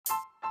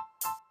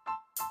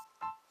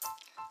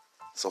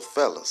So,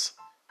 fellas,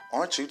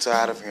 aren't you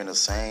tired of hearing the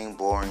same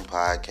boring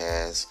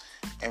podcasts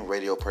and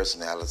radio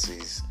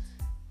personalities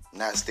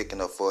not sticking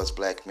up for us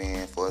black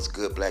men, for us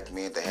good black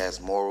men that has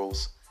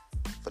morals,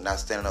 for not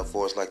standing up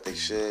for us like they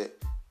should?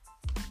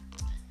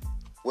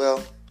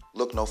 Well,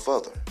 look no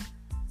further.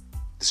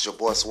 This is your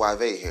boy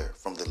Suave here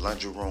from the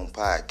Laundry Room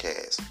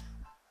Podcast.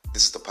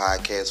 This is the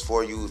podcast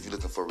for you if you're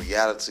looking for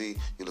reality,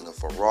 you're looking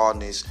for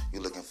rawness,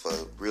 you're looking for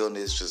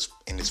realness just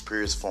in its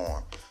purest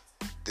form.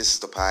 This is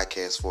the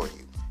podcast for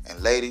you.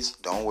 And ladies,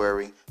 don't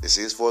worry, this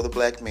is for the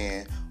black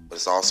men, but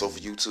it's also for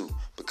you too.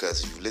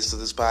 Because if you listen to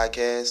this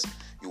podcast,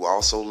 you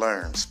also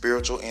learn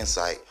spiritual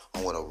insight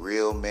on what a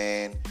real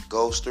man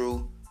goes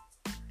through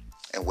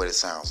and what it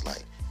sounds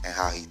like and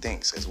how he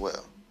thinks as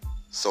well.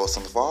 So it's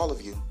something for all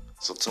of you.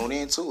 So tune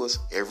in to us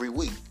every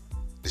week.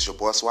 This is your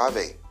boy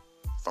Suave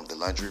from the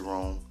Laundry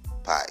Room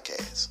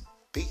Podcast.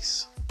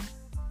 Peace.